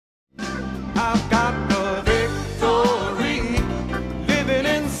I've got the victory living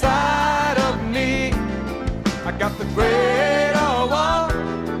inside of me. I got the greater one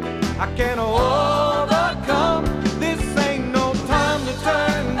I can overcome. This ain't no time to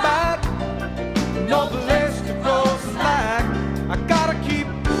turn back, no place to go slack. I gotta keep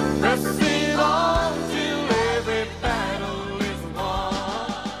pressing on till every battle is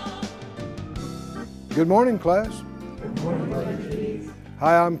won. Good morning, class. Good morning, Brother Keith.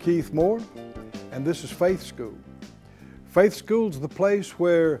 Hi, I'm Keith Moore, and this is Faith School. Faith School's the place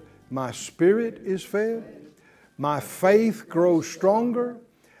where my spirit is fed, my faith grows stronger,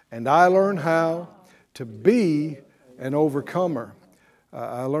 and I learn how to be an overcomer.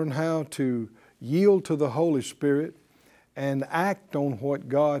 I learn how to yield to the Holy Spirit and act on what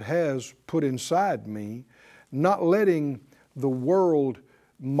God has put inside me, not letting the world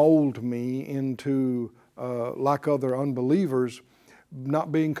mold me into like other unbelievers,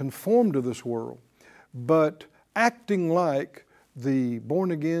 not being conformed to this world, but acting like the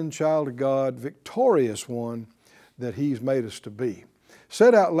born-again child of God, victorious one that He's made us to be.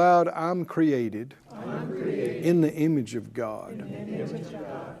 Said out loud, I'm created in the image of God,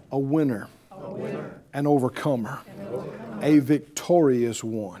 a winner, an overcomer, a victorious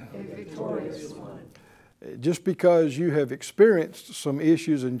one. Just because you have experienced some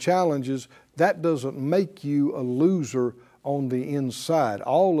issues and challenges, that doesn't make you a loser on the inside.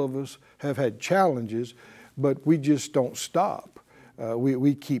 All of us have had challenges, but we just don't stop.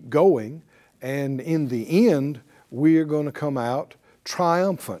 We keep going, and in the end, we are going to come out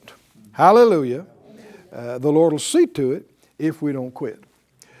triumphant. Hallelujah. The Lord will see to it if we don't quit.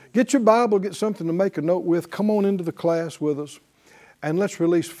 Get your Bible, get something to make a note with. Come on into the class with us, and let's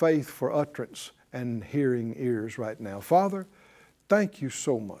release faith for utterance and hearing ears right now. Father, thank you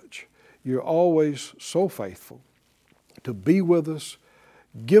so much. You're always so faithful to be with us.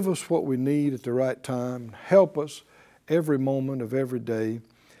 Give us what we need at the right time. Help us every moment of every day.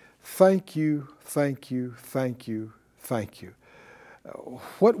 Thank you, thank you, thank you, thank you.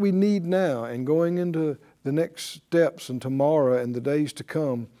 What we need now and going into the next steps and tomorrow and the days to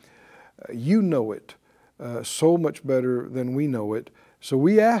come, you know it so much better than we know it. So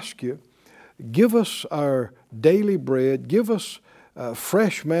we ask you, give us our daily bread, give us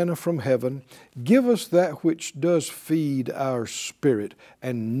fresh manna from heaven, give us that which does feed our spirit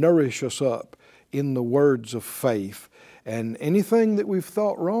and nourish us up in the words of faith. And anything that we've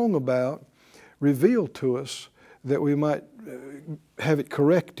thought wrong about, reveal to us that we might have it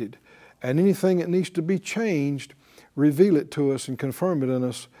corrected. And anything that needs to be changed, reveal it to us and confirm it in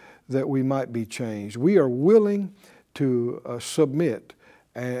us that we might be changed. We are willing to submit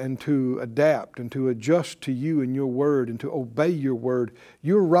and to adapt and to adjust to you and your word and to obey your word.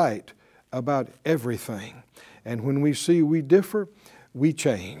 You're right about everything. And when we see we differ, we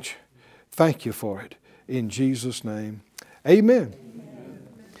change. Thank you for it. In Jesus' name, amen.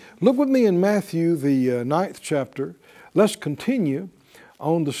 Look with me in Matthew, the 9th chapter. Let's continue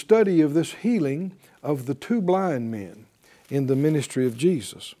on the study of this healing of the two blind men in the ministry of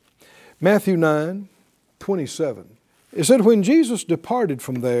Jesus. Matthew 9:27. It said, when Jesus departed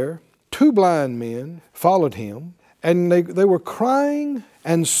from there, two blind men followed him, and they were crying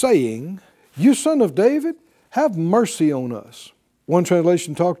and saying, you son of David, have mercy on us. One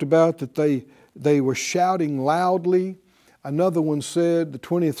translation talked about that they were shouting loudly. Another one said, the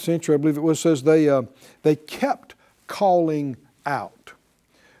 20th century, I believe it was, says they kept calling out.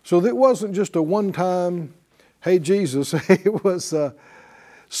 So it wasn't just a one-time, hey Jesus, it was,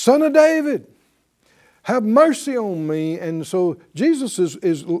 son of David, have mercy on me. And so Jesus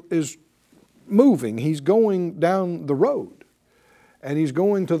is moving. He's going down the road, and he's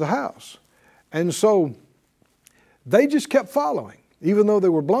going to the house. And so they just kept following, even though they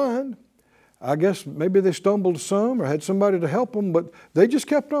were blind. I guess maybe they stumbled some or had somebody to help them, but they just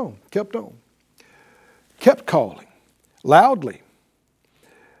kept on, kept calling loudly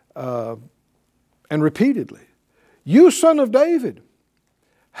and repeatedly. You son of David,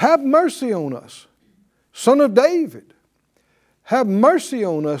 have mercy on us. Son of David, have mercy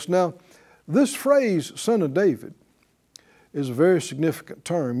on us. Now, this phrase, son of David, is a very significant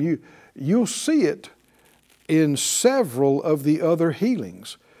term. You'll see it in several of the other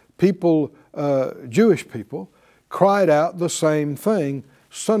healings. People, Jewish people, cried out the same thing,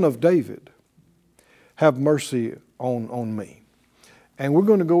 son of David, have mercy on me. And we're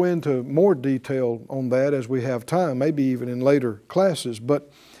going to go into more detail on that as we have time, maybe even in later classes. But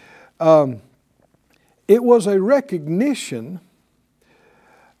it was a recognition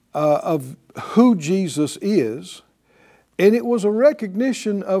of who Jesus is, and it was a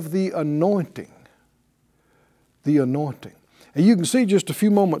recognition of the anointing. The anointing. And you can see just a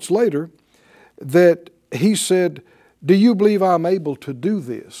few moments later that he said, do you believe I'm able to do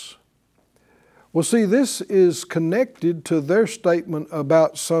this? Well, see, this is connected to their statement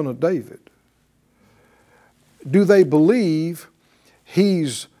about Son of David. Do they believe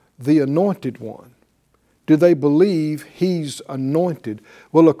he's the anointed one? Do they believe he's anointed?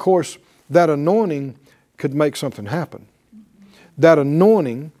 Well, of course, that anointing could make something happen. That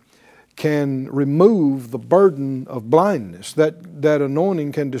anointing can remove the burden of blindness. That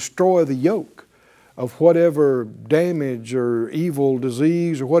anointing can destroy the yoke of whatever damage or evil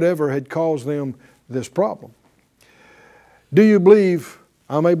disease or whatever had caused them this problem. Do you believe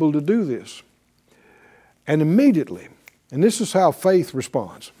I'm able to do this? And immediately, and this is how faith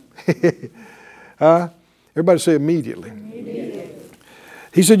responds. Everybody say immediately. Immediately.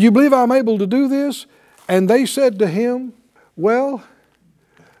 He said, you believe I'm able to do this? And they said to him, well,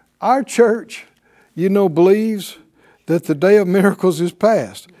 our church, believes that the day of miracles is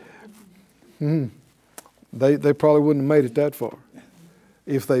past. They probably wouldn't have made it that far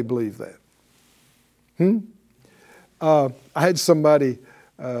if they believed that. I had somebody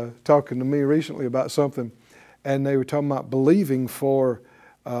talking to me recently about something, and they were talking about believing for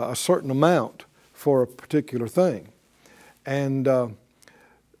a certain amount for a particular thing. And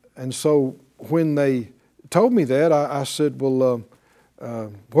so when they told me that, I said, well,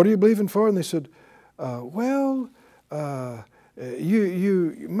 what are you believing for? And they said,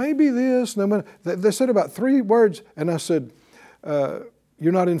 you maybe this. They said about 3 words, and I said,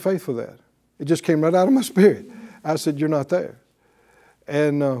 you're not in faith for that. It just came right out of my spirit. I said, you're not there.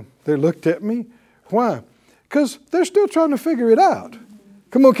 And they looked at me. Why? Because they're still trying to figure it out.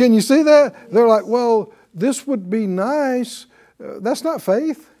 Come on, can you see that? They're like, well, this would be nice. That's not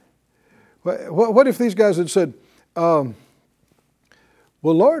faith. What if these guys had said, well,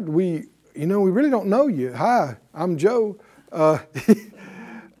 Lord, we really don't know you. Hi, I'm Joe.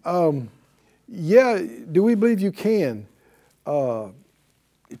 Yeah, do we believe you can? Tell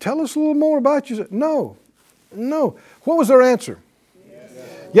us a little more about you. No. What was their answer?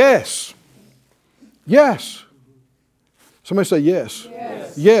 Yes. Yes. Somebody say yes.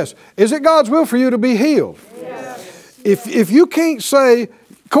 Yes. Yes. Is it God's will for you to be healed? Yes. If you can't say,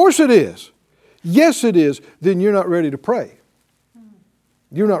 of course it is, yes it is, then you're not ready to pray.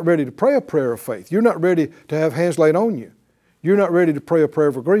 You're not ready to pray a prayer of faith. You're not ready to have hands laid on you. You're not ready to pray a prayer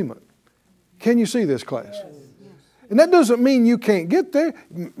of agreement. Can you see this, class? Yes. And that doesn't mean you can't get there.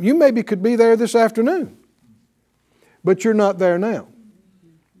 You maybe could be there this afternoon. But you're not there now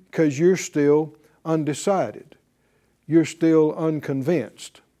because you're still undecided. You're still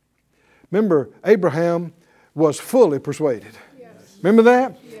unconvinced. Remember, Abraham was fully persuaded. Yes. Remember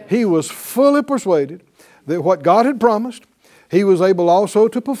that? Yes. He was fully persuaded that what God had promised, he was able also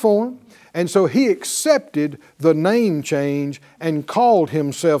to perform. And so he accepted the name change and called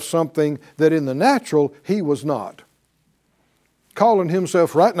himself something that in the natural he was not. Calling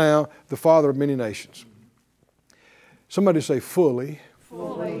himself right now the father of many nations. Somebody say fully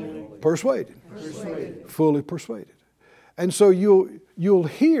persuaded. Fully persuaded. And so you'll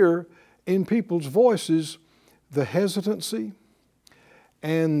hear in people's voices the hesitancy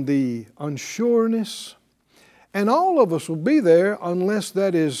and the unsureness. And all of us will be there unless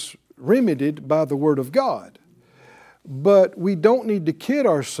that is remedied by the Word of God. But we don't need to kid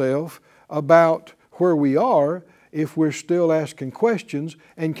ourselves about where we are if we're still asking questions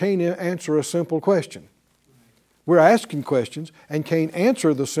and can't answer a simple question. We're asking questions and can't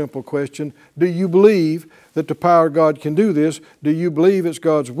answer the simple question, do you believe that the power of God can do this? Do you believe it's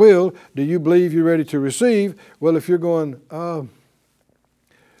God's will? Do you believe you're ready to receive? Well, if you're going, well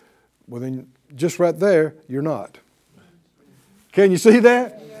then just right there, you're not. Can you see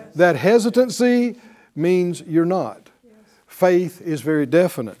that? Yes. That hesitancy means you're not. Yes. Faith is very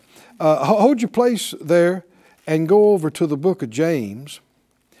definite. Hold your place there and go over to the book of James.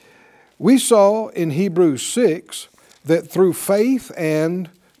 We saw in Hebrews 6 that through faith and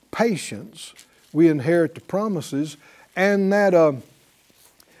patience we inherit the promises, and that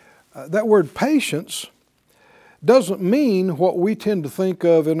word patience doesn't mean what we tend to think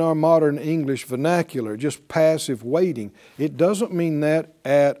of in our modern English vernacular, just passive waiting. It doesn't mean that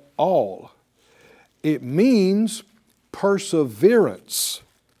at all. It means perseverance,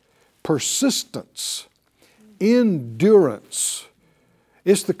 persistence, endurance.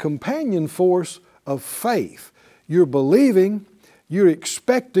 It's the companion force of faith. You're believing, you're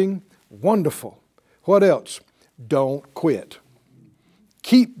expecting, wonderful. What else? Don't quit.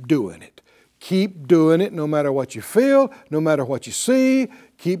 Keep doing it. Keep doing it no matter what you feel, no matter what you see.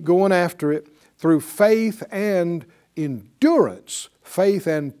 Keep going after it through faith and endurance, faith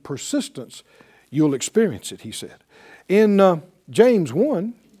and persistence. You'll experience it, he said. In James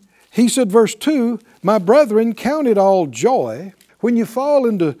 1, He said, verse 2, my brethren, count it all joy when you fall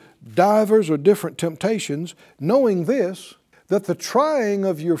into divers or different temptations, knowing this, that the trying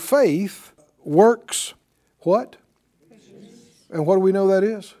of your faith works what? And what do we know that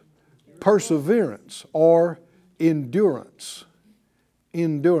is? Perseverance or endurance.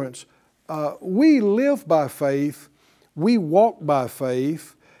 Endurance. We live by faith, we walk by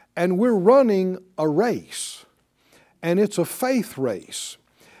faith, and we're running a race. And it's a faith race.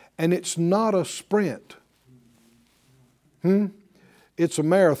 And it's not a sprint. It's a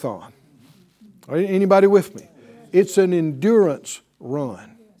marathon. Anybody with me? It's an endurance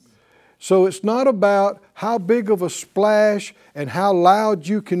run. So it's not about how big of a splash and how loud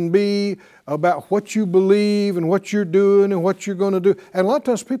you can be about what you believe and what you're doing and what you're going to do. And a lot of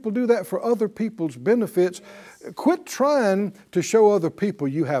times people do that for other people's benefits. Quit trying to show other people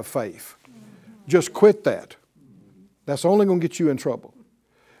you have faith. Just quit that. That's only going to get you in trouble.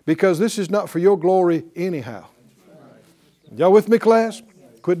 Because this is not for your glory anyhow. Y'all with me, class?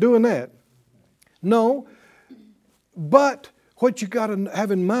 Quit doing that. No, but what you got to have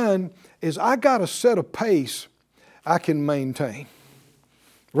in mind is I got to set a pace I can maintain.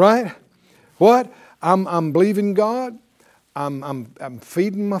 Right? What? I'm believing God. I'm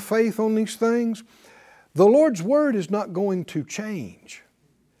feeding my faith on these things. The Lord's Word is not going to change.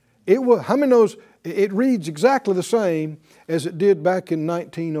 It will. How many knows it reads exactly the same as it did back in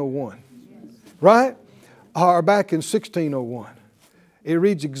 1901? Right? Or back in 1601. It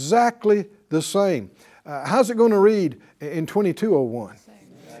reads exactly the same. How's it going to read in 2201?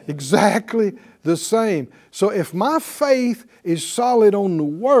 Exactly the same. So if my faith is solid on the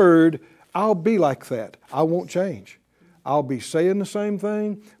Word, I'll be like that. I won't change. I'll be saying the same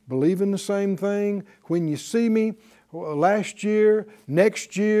thing, believing the same thing. When you see me last year,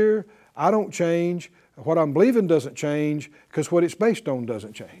 next year, I don't change. What I'm believing doesn't change because what it's based on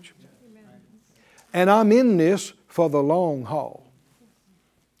doesn't change. And I'm in this for the long haul.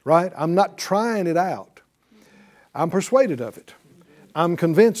 Right? I'm not trying it out. I'm persuaded of it. I'm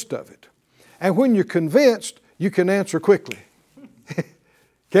convinced of it. And when you're convinced, you can answer quickly.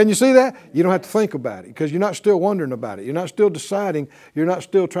 Can you see that? You don't have to think about it because you're not still wondering about it. You're not still deciding. You're not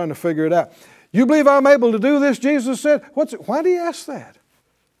still trying to figure it out. You believe I'm able to do this? Jesus said. Why do you ask that?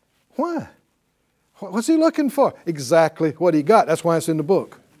 Why? What's he looking for? Exactly what he got. That's why it's in the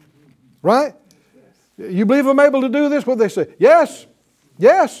book. Right? You believe I'm able to do this? What do they say? Yes.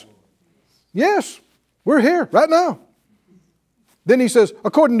 Yes. Yes. We're here right now. Then he says,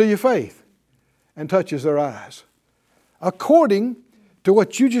 according to your faith, and touches their eyes. According to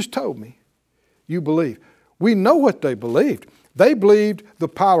what you just told me, you believe. We know what they believed. They believed the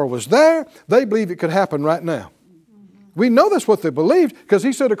power was there. They believed it could happen right now. We know that's what they believed because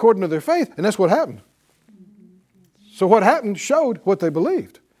he said according to their faith, and that's what happened. So what happened showed what they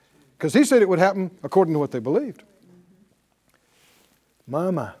believed because he said it would happen according to what they believed.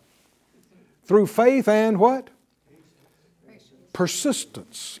 My. Through faith and what?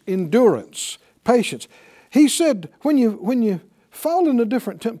 Persistence, endurance, patience. He said when you fall into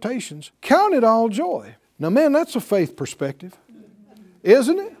different temptations, count it all joy. Now man, that's a faith perspective.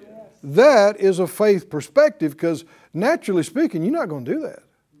 Isn't it? That is a faith perspective because naturally speaking, you're not going to do that.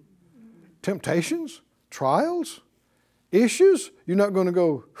 Temptations, trials, issues, you're not going to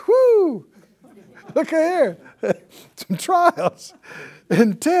go, whoo, look here, some trials.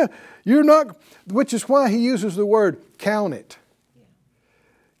 And you're not, which is why he uses the word count it.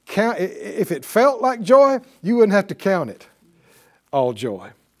 Count, if it felt like joy, you wouldn't have to count it all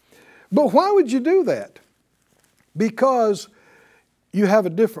joy. But why would you do that? Because you have a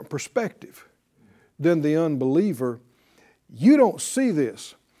different perspective than the unbeliever. You don't see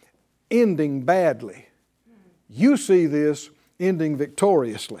this ending badly. You see this ending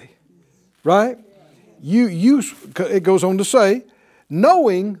victoriously. Right? It goes on to say,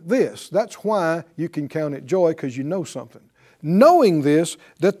 knowing this, that's why you can count it joy because you know something. Knowing this,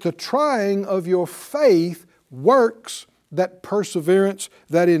 that the trying of your faith works, that perseverance,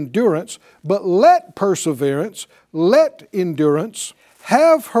 that endurance, but let perseverance, let endurance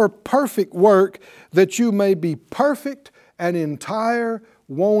have her perfect work that you may be perfect and entire,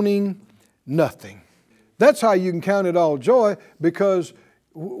 wanting nothing. That's how you can count it all joy because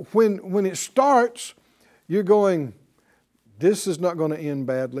when it starts, you're going, this is not going to end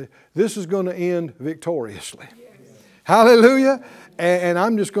badly. This is going to end victoriously. Yes. Hallelujah. And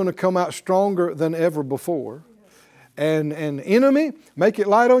I'm just going to come out stronger than ever before. And enemy, make it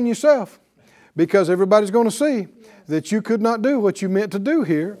light on yourself because everybody's going to see that you could not do what you meant to do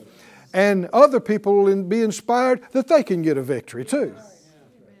here. And other people will be inspired that they can get a victory too.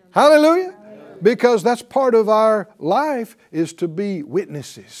 Hallelujah. Because that's part of our life is to be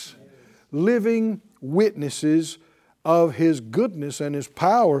witnesses. living witnesses of His goodness and His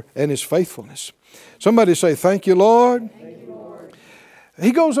power and His faithfulness. Somebody say, thank you, Lord. Thank you, Lord.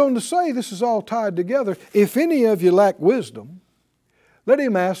 He goes on to say, this is all tied together, if any of you lack wisdom, let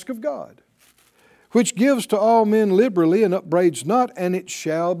him ask of God, which gives to all men liberally and upbraids not, and it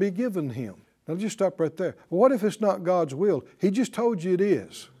shall be given him. Now just stop right there. What if it's not God's will? He just told you it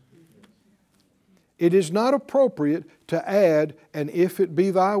is. It is not appropriate to add an if it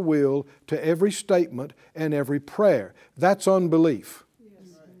be thy will to every statement and every prayer. That's unbelief.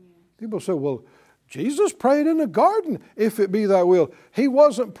 Yes. People say, well, Jesus prayed in the garden, if it be thy will. He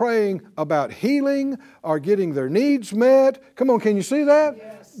wasn't praying about healing or getting their needs met. Come on, can you see that?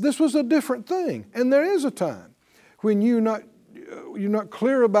 Yes. This was a different thing. And there is a time when you're not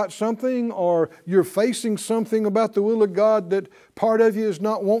clear about something, or you're facing something about the will of God that part of you is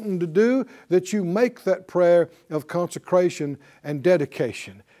not wanting to do, that you make that prayer of consecration and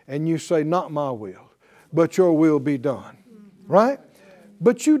dedication. And you say, not my will, but your will be done. Right?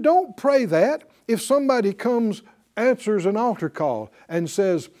 But you don't pray that if somebody comes, answers an altar call and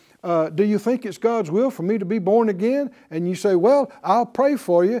says, do you think it's God's will for me to be born again? And you say, well, I'll pray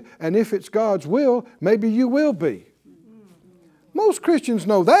for you, and if it's God's will, maybe you will be. Most Christians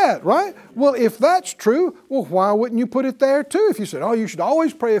know that, right? Well, if that's true, well, why wouldn't you put it there too? If you said, oh, you should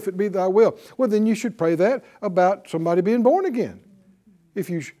always pray if it be thy will. Well, then you should pray that about somebody being born again.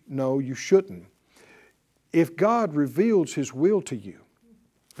 No, you shouldn't. If God reveals His will to you,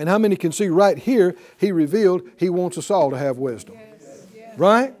 and how many can see right here, He revealed He wants us all to have wisdom. Yes. Yes.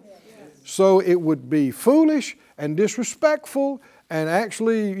 Right? Yes. So it would be foolish and disrespectful and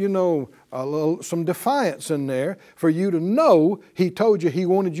actually, some defiance in there for you to know He told you He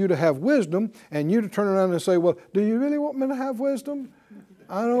wanted you to have wisdom, and you to turn around and say, well, do you really want me to have wisdom?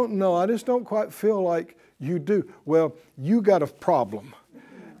 I don't know. I just don't quite feel like you do. Well, you got a problem,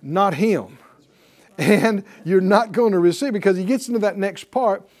 not Him. And you're not going to receive, because He gets into that next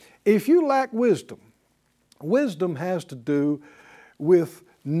part. If you lack wisdom, wisdom has to do with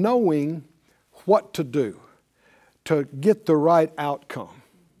knowing what to do to get the right outcome.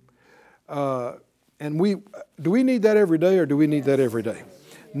 And do we need that every day, or do we need that every day?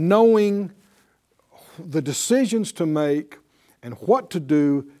 Knowing the decisions to make and what to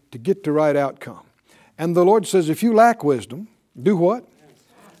do to get the right outcome. And the Lord says, if you lack wisdom, do what?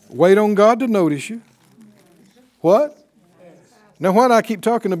 Wait on God to notice you. What? Now, why do I keep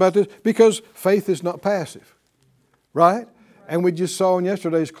talking about this? Because faith is not passive, right? And we just saw in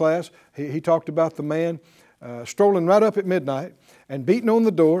yesterday's class, he talked about the man strolling right up at midnight and beating on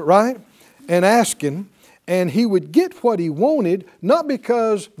the door, right? And asking, and he would get what he wanted, not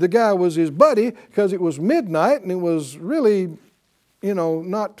because the guy was his buddy, because it was midnight and it was really,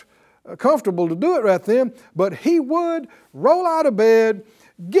 not comfortable to do it right then, but he would roll out of bed,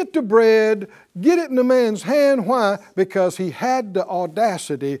 get the bread, get it in the man's hand. Why? Because he had the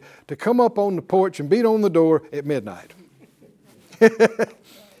audacity to come up on the porch and beat on the door at midnight.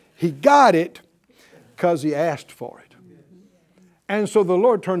 He got it because he asked for it. And so the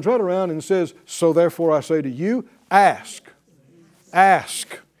Lord turns right around and says, so therefore I say to you, ask.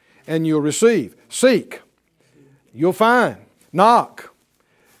 Ask, and you'll receive. Seek, you'll find. Knock,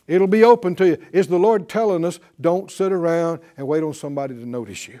 it'll be open to you. Is the Lord telling us, don't sit around and wait on somebody to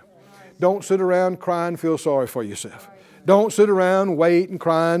notice you. Don't sit around, cry, and feel sorry for yourself. Don't sit around, wait, and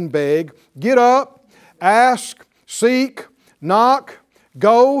cry, and beg. Get up, ask, seek, knock,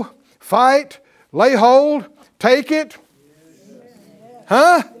 go, fight, lay hold, take it.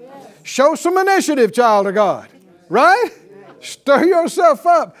 Huh? Show some initiative, child of God. Right? Stir yourself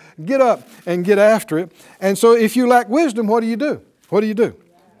up. Get up and get after it. And so if you lack wisdom, what do you do? What do you do?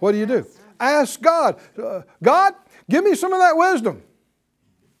 What do you do? Ask God. God, give me some of that wisdom.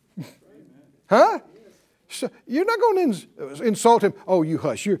 Huh? So you're not going to insult Him. Oh, you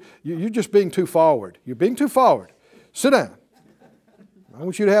hush. You're just being too forward. You're being too forward. Sit down. I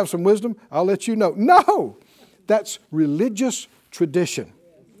want you to have some wisdom. I'll let you know. No! That's religious tradition.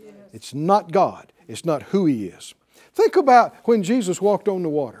 It's not God. It's not who He is. Think about when Jesus walked on the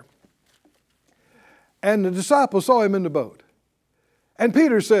water and the disciples saw Him in the boat. And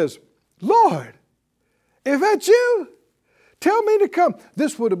Peter says, Lord, if that's you, tell me to come.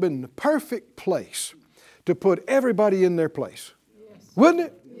 This would have been the perfect place to put everybody in their place. Yes. Wouldn't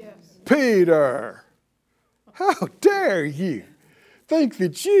it? Yes. Peter, how dare you think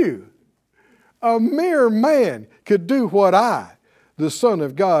that you, a mere man, could do what I, the Son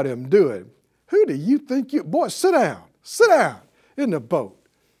of God, am doing? Who do you think you... Boy, sit down in the boat.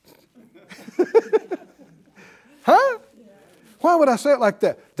 Huh? Why would I say it like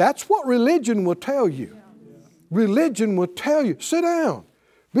that? That's what religion will tell you. Religion will tell you, sit down,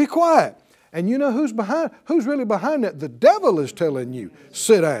 be quiet. And you know who's really behind that? The devil is telling you,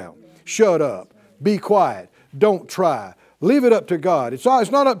 sit down, shut up, be quiet, don't try, leave it up to God. It's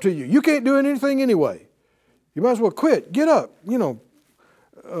not up to you. You can't do anything anyway. You might as well quit. Get up,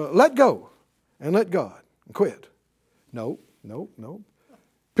 let go and let God and quit. No.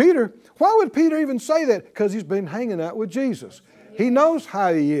 Peter, why would Peter even say that? Because he's been hanging out with Jesus. He knows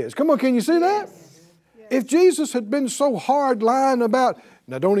how he is. Come on, can you see that? If Jesus had been so hard lying about,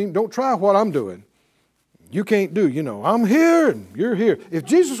 now don't try what I'm doing. You can't do, I'm here and you're here. If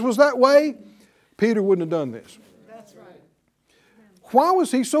Jesus was that way, Peter wouldn't have done this. That's right. Why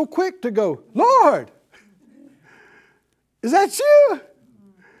was he so quick to go, Lord, is that you?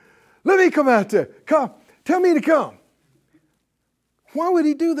 Let me come out there. Come, tell me to come. Why would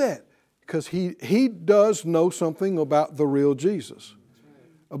he do that? Because he does know something about the real Jesus,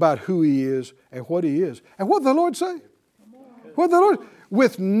 about who he is and what he is. And what did the Lord say?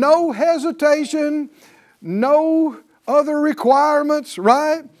 With no hesitation, no other requirements,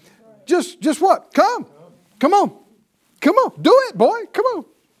 right? Just what? Come on, do it, boy, come on.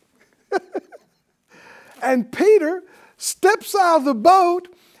 And Peter steps out of the boat,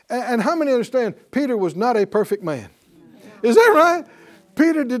 and how many understand Peter was not a perfect man? Is that right?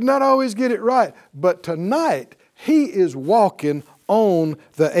 Peter did not always get it right, but tonight he is walking on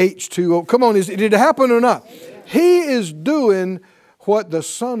the H2O. Come on, did it happen or not? He is doing what the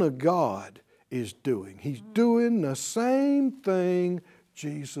Son of God is doing. He's doing the same thing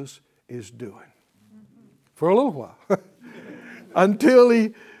Jesus is doing for a little while until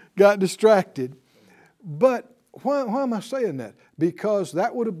he got distracted. But why am I saying that? Because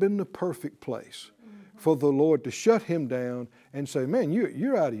that would have been the perfect place for the Lord to shut him down and say, man,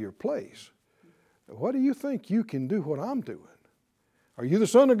 you're out of your place. What do you think you can do what I'm doing? Are you the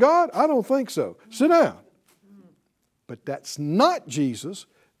Son of God? I don't think so. Sit down. But that's not Jesus.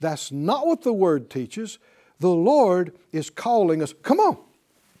 That's not what the Word teaches. The Lord is calling us, come on.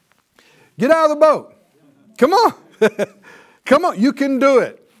 Get out of the boat. Come on. Come on. You can do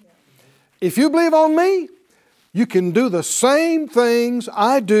it. If you believe on me, you can do the same things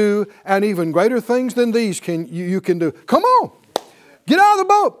I do and even greater things than these you can do. Come on. Get out of the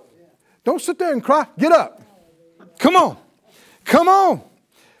boat. Don't sit there and cry. Get up. Come on. Come on.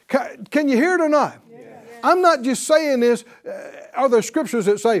 Can you hear it or not? I'm not just saying this. Are there scriptures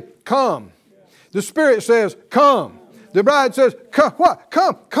that say, come? The Spirit says, come. The bride says, come. What?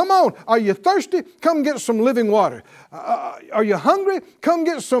 Come on. Are you thirsty? Come get some living water. Are you hungry? Come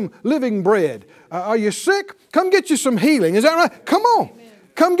get some living bread. Are you sick? Come get you some healing. Is that right? Come on.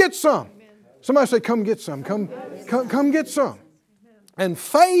 Come get some. Somebody say, come get some. Come get some. And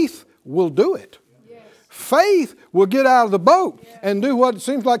faith will do it. Faith will get out of the boat and do what it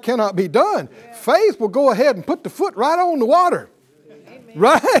seems like cannot be done. Faith will go ahead and put the foot right on the water.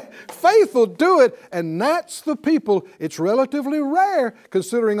 Right? Faith will do it, and that's the people. It's relatively rare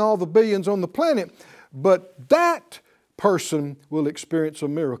considering all the billions on the planet, but that person will experience a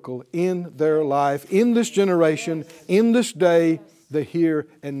miracle in their life, in this generation, in this day, the here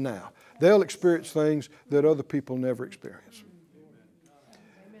and now. They'll experience things that other people never experience.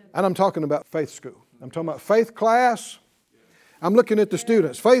 And I'm talking about faith school. I'm talking about faith class. I'm looking at the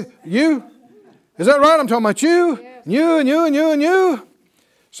students. Faith, you? Is that right? I'm talking about you, you, and you, and you, and you.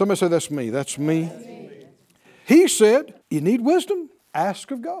 Somebody say, that's me. That's me. He said, you need wisdom?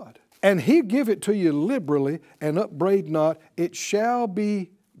 Ask of God. And He'll give it to you liberally, and upbraid not. It shall be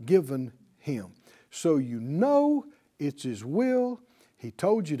given Him. So you know it's His will. He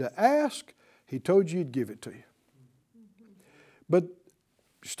told you to ask. He told you He'd give it to you. But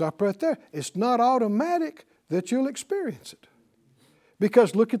stop right there. It's not automatic that you'll experience it.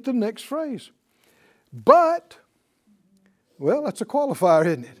 Because look at the next phrase. But, well, that's a qualifier,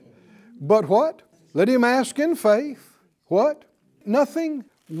 isn't it? But what? Let him ask in faith. What? Nothing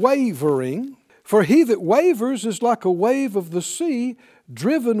wavering. For he that wavers is like a wave of the sea,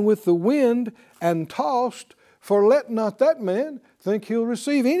 driven with the wind and tossed. For let not that man think he'll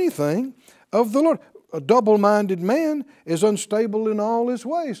receive anything of the Lord. A double-minded man is unstable in all his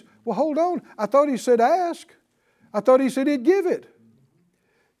ways. Well, hold on. I thought he said ask. I thought he said he'd give it.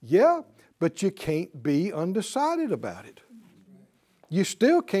 Yeah, but you can't be undecided about it. You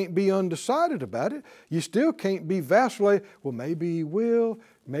still can't be undecided about it. You still can't be vacillating. Well, maybe he will.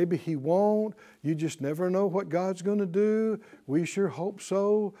 Maybe he won't. You just never know what God's going to do. We sure hope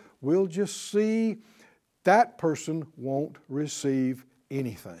so. We'll just see. That person won't receive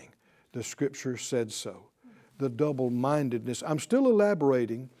anything. The Scripture said so. The double-mindedness. I'm still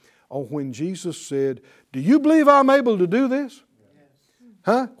elaborating on when Jesus said, do you believe I'm able to do this?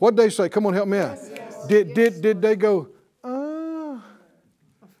 Huh? What'd they say? Come on, help me out. Did they go,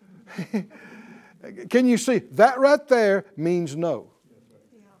 Can you see? That right there means no.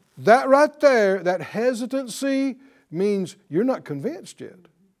 That right there, that hesitancy means you're not convinced yet.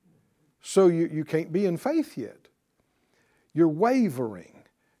 So you can't be in faith yet. You're wavering.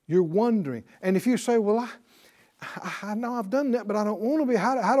 You're wondering. And if you say, well, I know I've done that, but I don't want to be.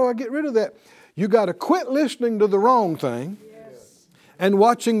 How do I get rid of that? You got to quit listening to the wrong thing and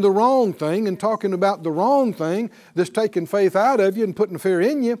watching the wrong thing and talking about the wrong thing that's taking faith out of you and putting fear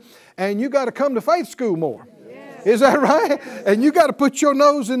in you. And you got to come to faith school more. Is that right? And you got to put your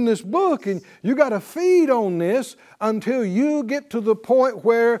nose in this book and you got to feed on this until you get to the point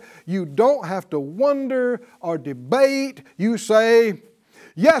where you don't have to wonder or debate. You say,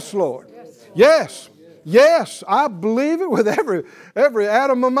 yes, Lord. Yes. Yes, I believe it with every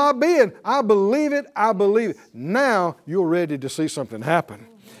atom of my being. I believe it. I believe it. Now you're ready to see something happen.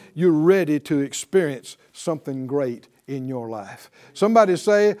 You're ready to experience something great in your life. Somebody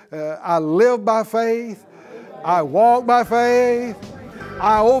say, I live by faith. I walk by faith.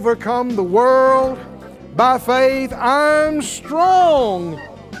 I overcome the world by faith. I'm strong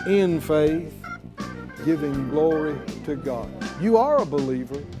in faith, giving glory to God. You are a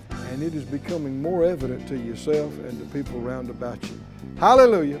believer, and it is becoming more evident to yourself and to people around about you.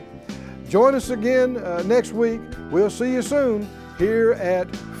 Hallelujah. Join us again next week. We'll see you soon here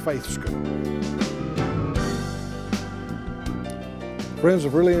at Faith School. Friends,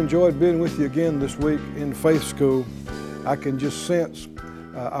 I've really enjoyed being with you again this week in Faith School. I can just sense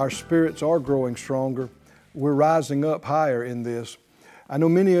our spirits are growing stronger. We're rising up higher in this. I know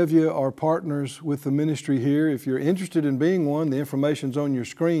many of you are partners with the ministry here. If you're interested in being one, the information's on your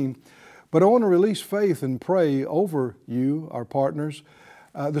screen. But I want to release faith and pray over you, our partners.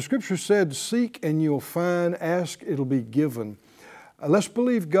 The Scripture said, seek and you'll find, ask, it'll be given. Let's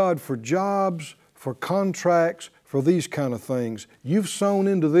believe God for jobs, for contracts, for these kind of things. You've sown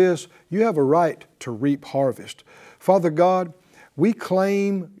into this, you have a right to reap harvest. Father God, we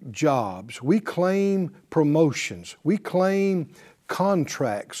claim jobs, we claim promotions, we claim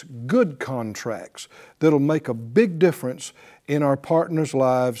contracts, good contracts that'll make a big difference in our partners'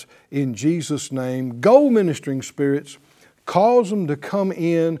 lives in Jesus' name. Go, ministering spirits, cause them to come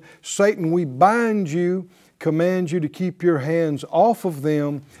in. Satan, we bind you, command you to keep your hands off of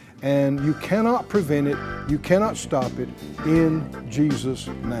them, and you cannot prevent it, you cannot stop it in Jesus'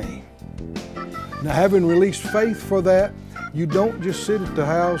 name. Now, having released faith for that, you don't just sit at the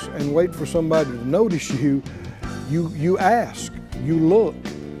house and wait for somebody to notice you. You ask, you look,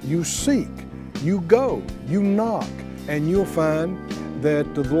 you seek, you go, you knock, and you'll find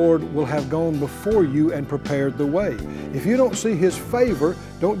that the Lord will have gone before you and prepared the way. If you don't see His favor,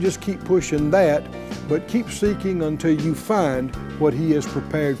 don't just keep pushing that, but keep seeking until you find what He has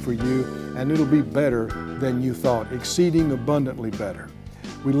prepared for you, and it'll be better than you thought, exceeding abundantly better.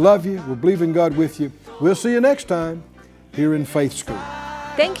 We love you. We're believing God with you. We'll see you next time here in Faith School.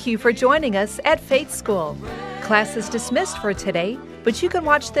 Thank you for joining us at Faith School. Class is dismissed for today, but you can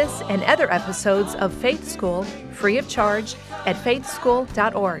watch this and other episodes of Faith School free of charge at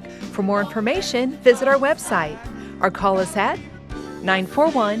faithschool.org. For more information, visit our website or call us at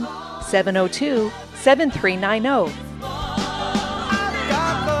 941-702-7390.